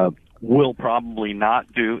will probably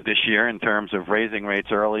not do this year in terms of raising rates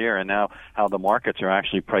earlier, and now how the markets are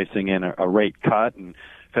actually pricing in a rate cut, and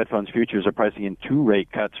Fed funds futures are pricing in 2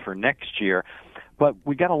 rate cuts for next year. But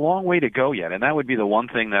we got a long way to go yet, and that would be the one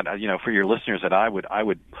thing that for your listeners that I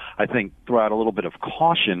think throw out a little bit of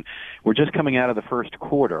caution. We're just coming out of the first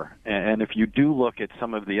quarter, and if you do look at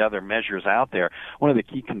some of the other measures out there, one of the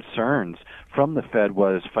key concerns from the Fed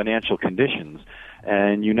was financial conditions.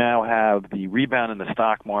 And you now have the rebound in the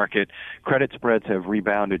stock market. Credit spreads have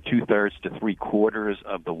rebounded 2/3 to 3/4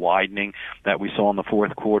 of the widening that we saw in the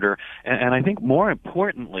fourth quarter. And I think more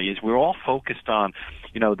importantly is we're all focused on,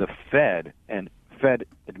 the Fed and Fed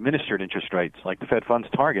administered interest rates, like the Fed funds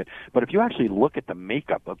target. But if you actually look at the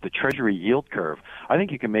makeup of the Treasury yield curve, I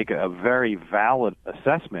think you can make a very valid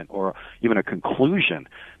assessment or even a conclusion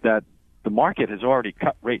that the market has already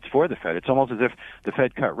cut rates for the Fed. It's almost as if the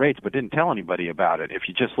Fed cut rates but didn't tell anybody about it. If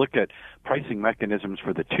you just look at pricing mechanisms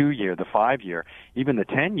for the 2-year, the 5-year, even the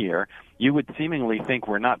 10-year, you would seemingly think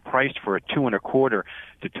we're not priced for a 2.25%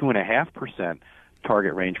 to 2.5%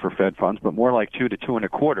 target range for Fed funds, but more like 2 to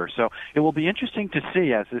 2.25. So it will be interesting to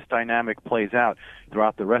see as this dynamic plays out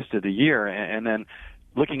throughout the rest of the year. And then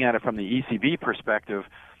looking at it from the ECB perspective,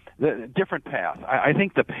 the different path. I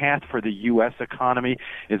think the path for the U.S. economy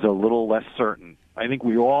is a little less certain. I think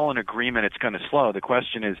we're all in agreement it's going to slow. The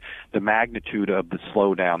question is the magnitude of the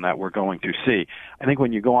slowdown that we're going to see. I think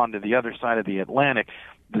when you go on to the other side of the Atlantic,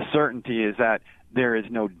 the certainty is that there is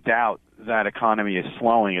no doubt that economy is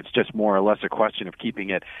slowing. It's just more or less a question of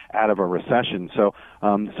keeping it out of a recession. So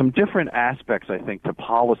some different aspects, I think, to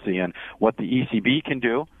policy and what the ECB can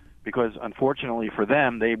do, because unfortunately for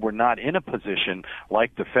them, they were not in a position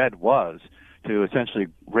like the Fed was to essentially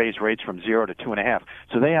raise rates from 0 to 2.5.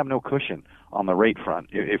 So they have no cushion on the rate front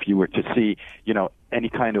if you were to see, any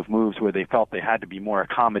kind of moves where they felt they had to be more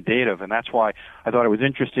accommodative. And that's why I thought it was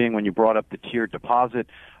interesting when you brought up the tiered deposit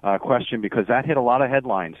question, because that hit a lot of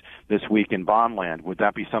headlines this week in bond land. Would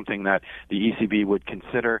that be something that the ECB would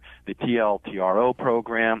consider, the TLTRO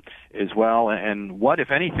program as well? And what, if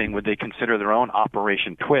anything, would they consider their own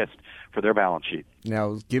Operation Twist for their balance sheet?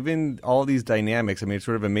 Now, given all these dynamics, I mean, it's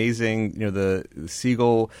sort of amazing. The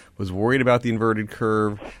Siegel was worried about the inverted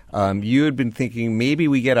curve. You had been thinking maybe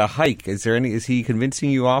we get a hike. Is he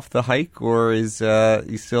convincing you off the hike, or is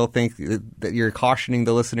you still think that you're cautioning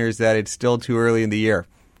the listeners that it's still too early in the year?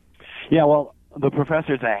 Yeah, well, the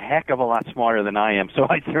professor's a heck of a lot smarter than I am, so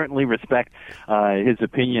I certainly respect his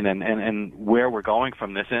opinion and where we're going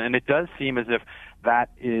from this. And it does seem as if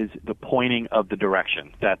that is the pointing of the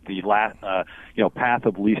direction, that the path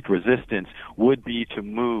of least resistance would be to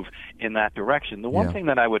move in that direction. The one thing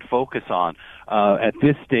that I would focus on at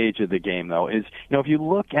this stage of the game, though, is if you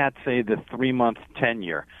look at, say, the 3-month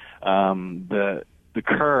 10-year, the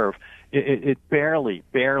curve, it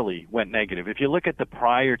barely went negative. If you look at the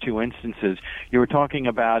prior two instances, you were talking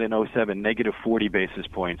about in 2007 negative 40 basis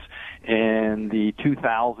points. In the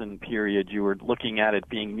 2000 period, you were looking at it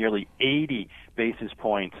being nearly 80 basis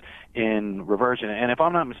points in reversion. And if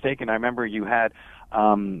I'm not mistaken, I remember you had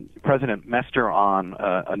President Mester on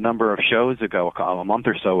a number of shows ago, a month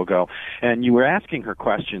or so ago, and you were asking her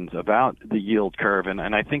questions about the yield curve. And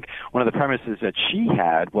I think one of the premises that she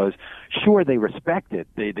had was, sure, they respect it.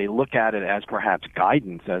 They look at it as perhaps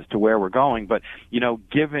guidance as to where we're going. But,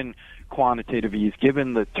 given quantitative ease,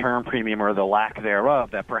 given the term premium or the lack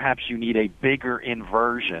thereof, that perhaps you need a bigger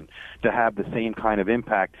inversion to have the same kind of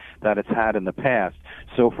impact that it's had in the past.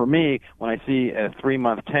 So for me, when I see a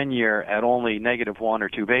 3-month 10-year at only negative 1 or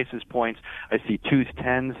 2 basis points, I see 2s,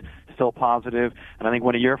 10s still positive, and I think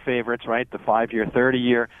one of your favorites, right, the 5-year,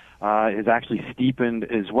 30-year, is actually steepened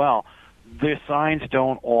as well. The signs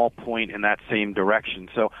don't all point in that same direction.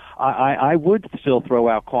 So I would still throw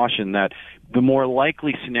out caution that the more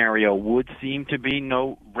likely scenario would seem to be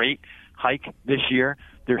no rate hike this year.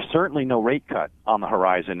 There's certainly no rate cut on the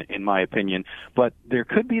horizon, in my opinion, but there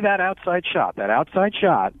could be that outside shot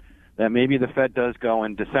that maybe the Fed does go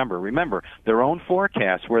in December. Remember, their own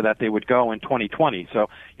forecasts were that they would go in 2020. So,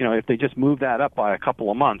 if they just move that up by a couple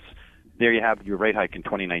of months, there you have your rate hike in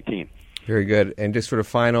 2019. Very good. And just sort of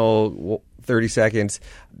final 30 seconds,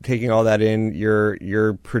 taking all that in,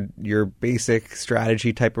 your basic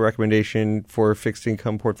strategy type of recommendation for fixed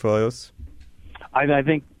income portfolios? I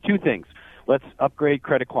think two things. Let's upgrade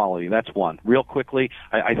credit quality. That's one. Real quickly,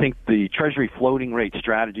 I think the Treasury floating rate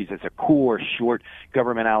strategies as a core short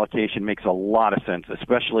government allocation makes a lot of sense,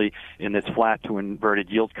 especially in this flat to inverted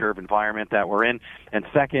yield curve environment that we're in. And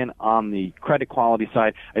second, on the credit quality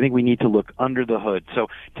side, I think we need to look under the hood. So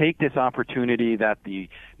take this opportunity that the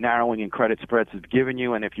narrowing in credit spreads has given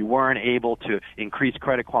you, and if you weren't able to increase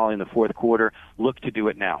credit quality in the fourth quarter, look to do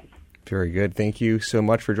it now. Very good. Thank you so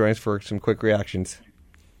much for joining us for some quick reactions.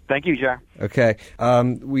 Thank you, Jar. Okay.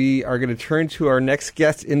 We are going to turn to our next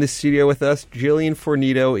guest in the studio with us, Jillian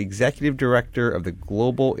Fornito, Executive Director of the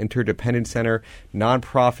Global Interdependence Center,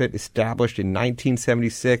 nonprofit established in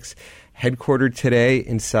 1976, headquartered today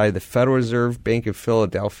inside the Federal Reserve Bank of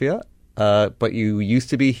Philadelphia. But you used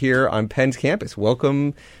to be here on Penn's campus.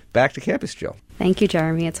 Welcome back to campus, Jill. Thank you,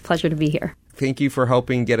 Jeremy. It's a pleasure to be here. Thank you for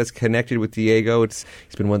helping get us connected with Diego. He's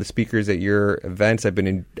been one of the speakers at your events. I've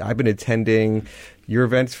been attending your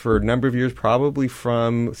events for a number of years, probably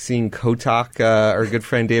from seeing Kotak, our good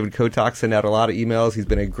friend David Kotak, send out a lot of emails. He's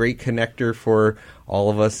been a great connector for all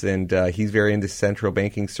of us, and he's very into central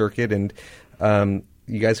banking circuit. And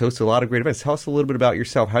you guys host a lot of great events. Tell us a little bit about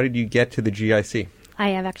yourself. How did you get to the GIC? I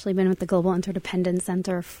have actually been with the Global Interdependence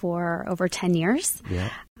Center for over 10 years. Yeah.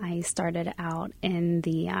 I started out in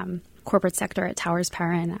the corporate sector at Towers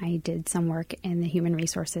Perrin. I did some work in the human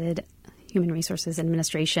resources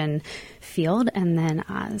administration field, and then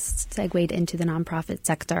segued into the nonprofit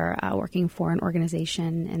sector, working for an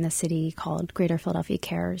organization in the city called Greater Philadelphia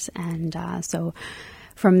Cares. And so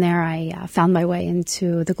from there, I found my way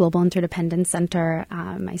into the Global Interdependence Center.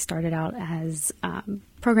 I started out as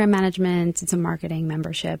program management, did some marketing,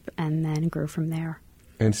 membership, and then grew from there.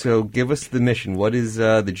 And so give us the mission. What is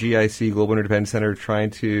the GIC, Global Interdependence Center,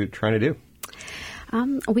 trying to do?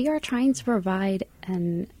 We are trying to provide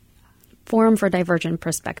an forum for divergent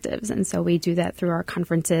perspectives. And so we do that through our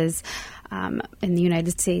conferences in the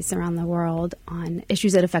United States, around the world, on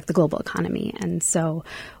issues that affect the global economy. And so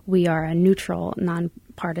we are a neutral,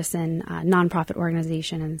 nonpartisan, nonprofit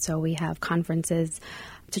organization. And so we have conferences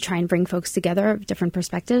to try and bring folks together of different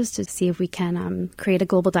perspectives to see if we can create a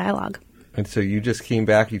global dialogue. And so you just came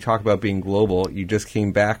back, you talk about being global, you just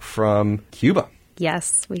came back from Cuba.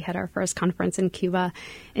 Yes, we had our first conference in Cuba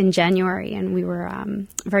in January, and we were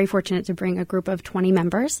very fortunate to bring a group of 20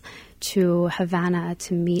 members to Havana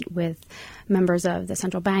to meet with members of the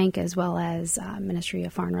central bank as well as Ministry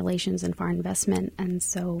of Foreign Relations and Foreign Investment. And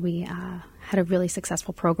so we had a really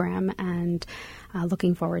successful program, and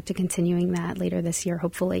looking forward to continuing that later this year,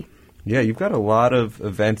 hopefully. Yeah, you've got a lot of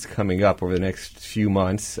events coming up over the next few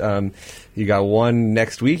months. You got one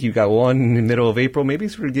next week. You got one in the middle of April. Maybe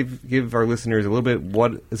sort of give our listeners a little bit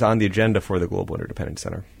what is on the agenda for the Global Interdependence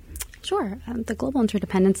Center. Sure. The Global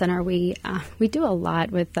Interdependence Center, we do a lot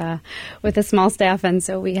with a small staff, and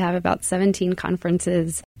so we have about 17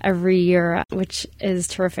 conferences every year, which is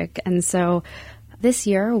terrific. And so this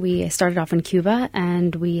year, we started off in Cuba,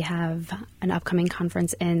 and we have an upcoming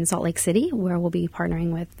conference in Salt Lake City where we'll be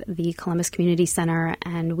partnering with the Columbus Community Center,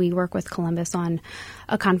 and we work with Columbus on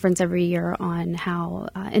a conference every year on how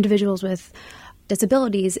individuals with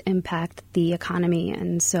disabilities impact the economy.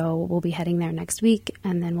 And so we'll be heading there next week,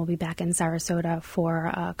 and then we'll be back in Sarasota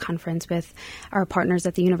for a conference with our partners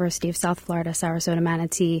at the University of South Florida, Sarasota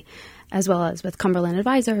Manatee, as well as with Cumberland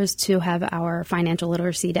Advisors to have our Financial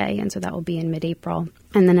Literacy Day. And so that will be in mid-April.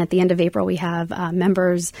 And then at the end of April, we have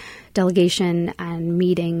members, delegation, and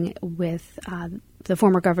meeting with the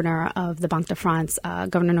former governor of the Banque de France,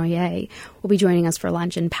 Governor Noyer, will be joining us for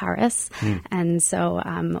lunch in Paris. And so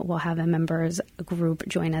we'll have a members group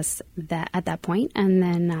join us at that point. And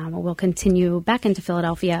then we'll continue back into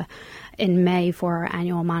Philadelphia in May for our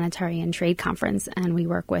annual Monetary and Trade Conference. And we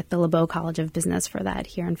work with the LeBeau College of Business for that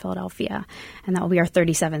here in Philadelphia. And that will be our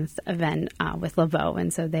 37th event with LeBeau.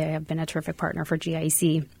 And so they have been a terrific partner for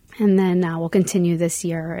GIC. And then we'll continue this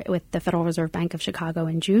year with the Federal Reserve Bank of Chicago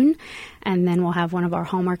in June. And then we'll have one of our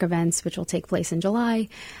hallmark events, which will take place in July,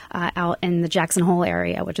 out in the Jackson Hole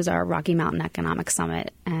area, which is our Rocky Mountain Economic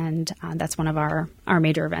Summit. And that's one of our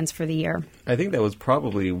major events for the year. I think that was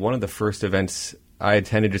probably one of the first events I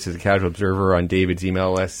attended just as a casual observer on David's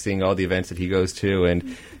email list, seeing all the events that he goes to.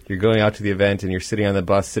 And you're going out to the event and you're sitting on the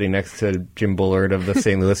bus, sitting next to Jim Bullard of the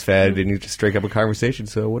St. Louis Fed, and you just strike up a conversation.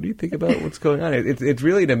 So what do you think about what's going on? It's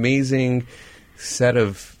really an amazing set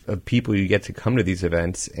of people you get to come to these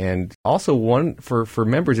events. And also one for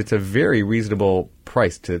members, it's a very reasonable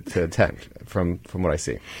price to attend from what I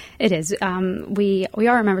see. It is. We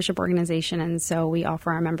are a membership organization, and so we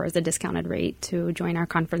offer our members a discounted rate to join our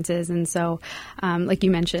conferences. And so, like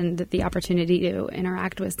you mentioned, the opportunity to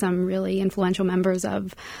interact with some really influential members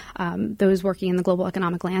of those working in the global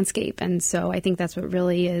economic landscape. And so I think that's what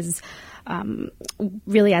really is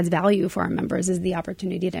really adds value for our members, is the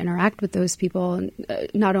opportunity to interact with those people,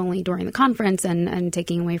 not only during the conference and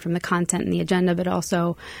taking away from the content and the agenda, but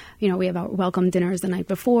also, we have our welcome dinners the night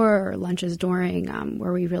before or lunches during,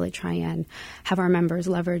 where we really try and have our members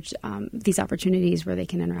leverage these opportunities where they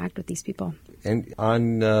can interact with these people. And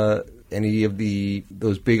on any of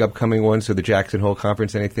those big upcoming ones, so the Jackson Hole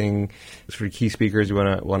Conference, anything sort of key speakers you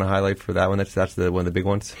want to highlight for that one? That's one of the big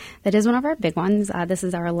ones? That is one of our big ones. This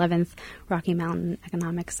is our 11th Rocky Mountain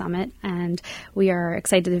Economic Summit, and we are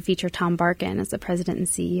excited to feature Tom Barkin as the president and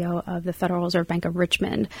CEO of the Federal Reserve Bank of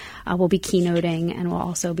Richmond. We'll be keynoting, and we'll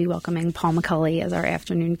also be welcoming Paul McCulley as our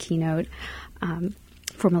afternoon keynote,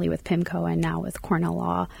 formerly with PIMCO and now with Cornell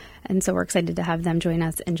Law. And so we're excited to have them join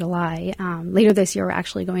us in July. Later this year, we're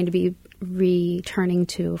actually going to be returning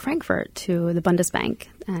to Frankfurt to the Bundesbank,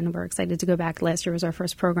 and we're excited to go back. Last year was our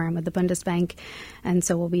first program with the Bundesbank, and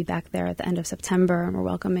so we'll be back there at the end of September, and we're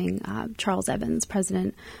welcoming Charles Evans,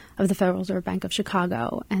 president of the Federal Reserve Bank of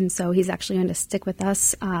Chicago. And so he's actually going to stick with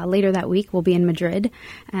us. Later that week, we'll be in Madrid,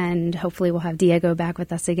 and hopefully we'll have Diego back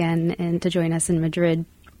with us again and to join us in Madrid.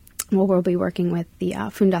 We'll be working with the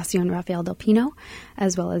Fundación Rafael del Pino,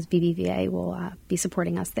 as well as BBVA will be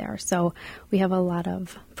supporting us there. So we have a lot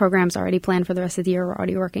of programs already planned for the rest of the year. We're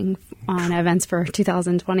already working on events for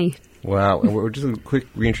 2020. Wow. And we're just a quick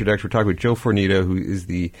reintroduction. We're talking with Joe Fornito, who is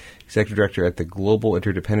the executive director at the Global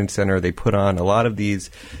Interdependence Center. They put on a lot of these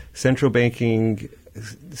central banking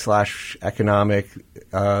 / economic,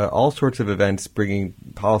 all sorts of events, bringing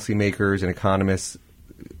policymakers and economists,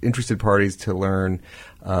 interested parties to learn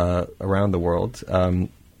around the world. When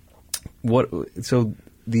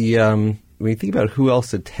you think about who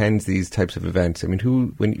else attends these types of events, I mean,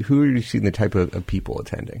 who are you seeing the type of people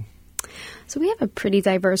attending? So we have a pretty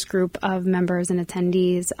diverse group of members and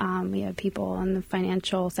attendees. We have people in the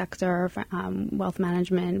financial sector, wealth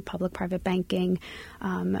management, public-private banking.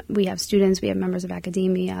 We have students, we have members of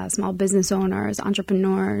academia, small business owners,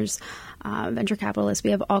 entrepreneurs, venture capitalists.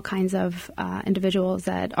 We have all kinds of individuals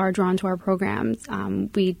that are drawn to our programs.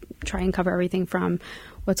 We try and cover everything from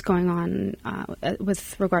what's going on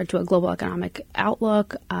with regard to a global economic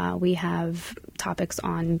outlook. We have topics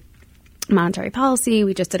on monetary policy.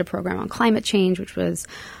 We just did a program on climate change, which was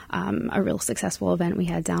a real successful event we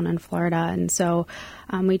had down in Florida. And so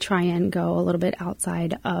we try and go a little bit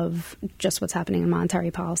outside of just what's happening in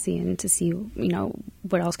monetary policy and to see,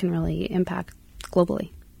 what else can really impact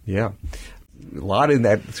globally. Yeah. A lot in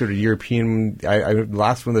that sort of European,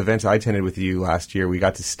 last one of the events I attended with you last year, we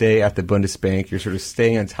got to stay at the Bundesbank. You're sort of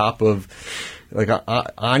staying on top of,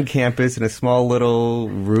 on campus in a small little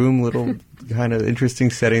room, little kind of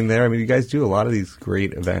interesting setting there. I mean, you guys do a lot of these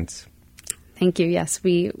great events. Thank you. Yes,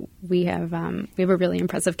 we have a really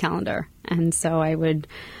impressive calendar. And so I would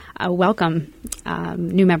welcome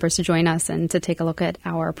new members to join us and to take a look at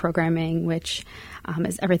our programming, which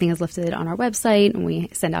everything is listed on our website, and we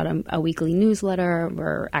send out a weekly newsletter.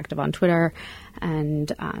 We're active on Twitter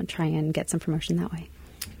and try and get some promotion that way.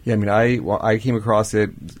 Yeah, I mean, I came across it,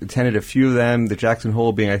 attended a few of them, the Jackson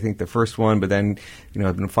Hole being, I think, the first one, but then,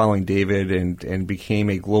 I've been following David and became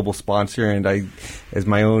a global sponsor, and I, as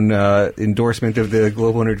my own endorsement of the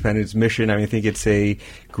Global Interdependence mission, I think it's a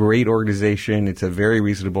great organization. It's a very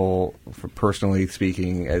reasonable, personally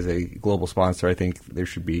speaking, as a global sponsor. I think there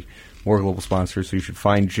should be more global sponsors, so you should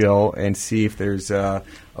find Jill and see if there's a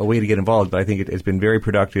way to get involved. But I think it's been very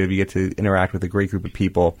productive. You get to interact with a great group of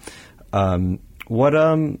people.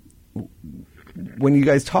 When you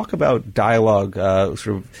guys talk about dialogue,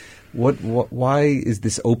 why is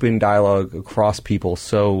this open dialogue across people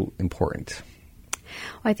so important?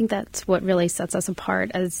 Well, I think that's what really sets us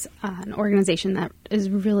apart as an organization that is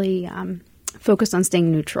really focused on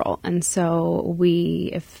staying neutral. And so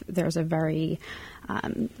if there's a very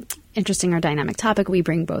interesting or dynamic topic, we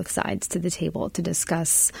bring both sides to the table to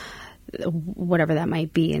discuss whatever that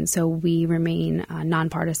might be. And so we remain a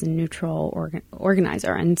nonpartisan, neutral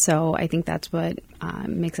organizer. And so I think that's what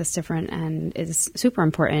makes us different and is super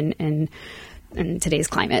important in today's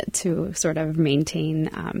climate to sort of maintain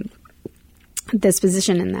this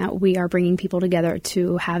position in that we are bringing people together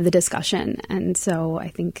to have the discussion. And so I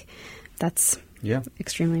think that's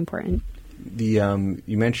extremely important. You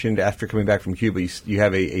mentioned after coming back from Cuba, you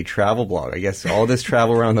have a travel blog. I guess all this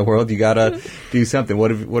travel around the world, you got to do something.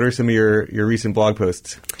 What are some of your recent blog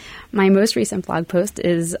posts? My most recent blog post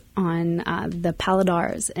is on the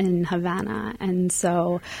Paladars in Havana. And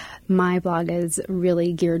so my blog is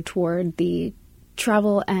really geared toward the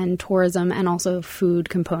travel and tourism and also food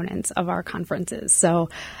components of our conferences. So,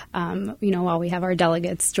 while we have our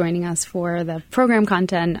delegates joining us for the program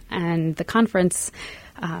content and the conference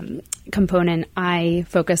component, I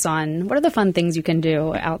focus on what are the fun things you can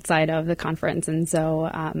do outside of the conference. And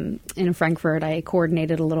so in Frankfurt, I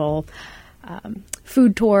coordinated a little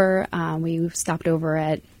food tour. We stopped over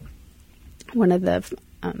at one of the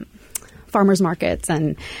farmers markets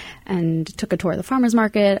and took a tour of the farmers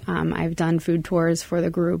market. I've done food tours for the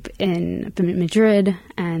group in Madrid.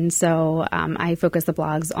 And so I focus the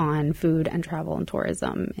blogs on food and travel and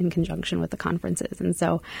tourism in conjunction with the conferences. And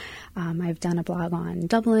so I've done a blog on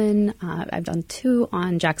Dublin. I've done 2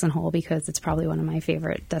 on Jackson Hole because it's probably one of my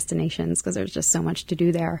favorite destinations because there's just so much to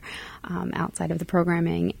do there outside of the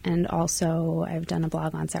programming. And also I've done a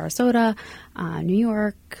blog on Sarasota, New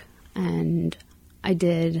York, and I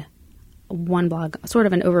did one blog, sort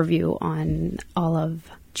of an overview on all of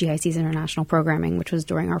GIC's international programming, which was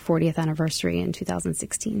during our 40th anniversary in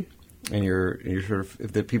 2016. And you're sort of,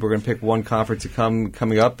 if the people are going to pick one conference to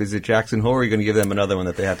coming up, is it Jackson Hole, or are you going to give them another one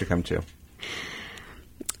that they have to come to?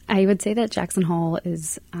 I would say that Jackson Hole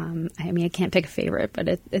is, I can't pick a favorite, but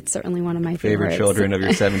it's certainly one of my favorites. Favorite children of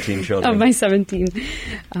your 17 children. Of my 17.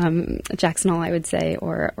 Jackson Hole, I would say,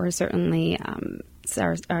 or certainly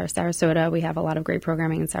Sarasota. We have a lot of great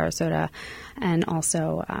programming in Sarasota, and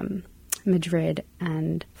also Madrid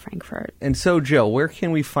and Frankfurt. And so, Jill, where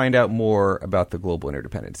can we find out more about the Global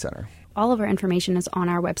Interdependence Center? All of our information is on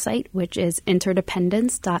our website, which is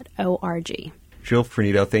interdependence.org. Jill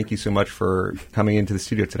Frenito, thank you so much for coming into the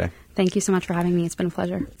studio today. Thank you so much for having me. It's been a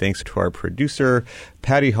pleasure. Thanks to our producer,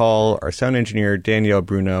 Patty Hall, our sound engineer, Danielle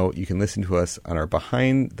Bruno. You can listen to us on our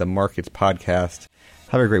Behind the Markets podcast.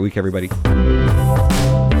 Have a great week, everybody.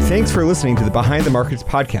 Thanks for listening to the Behind the Markets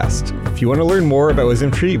podcast. If you want to learn more about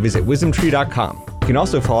WisdomTree, visit wisdomtree.com. You can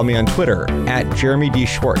also follow me on Twitter at Jeremy D.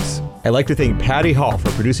 Schwartz. I'd like to thank Patty Hall for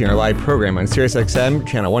producing our live program on SiriusXM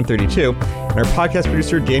Channel 132 and our podcast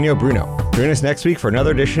producer, Daniel Bruno. Join us next week for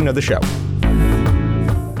another edition of the show.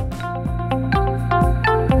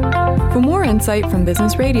 For more insight from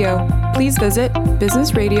Business Radio, please visit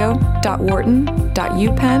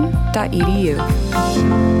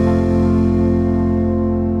businessradio.wharton.upenn.edu.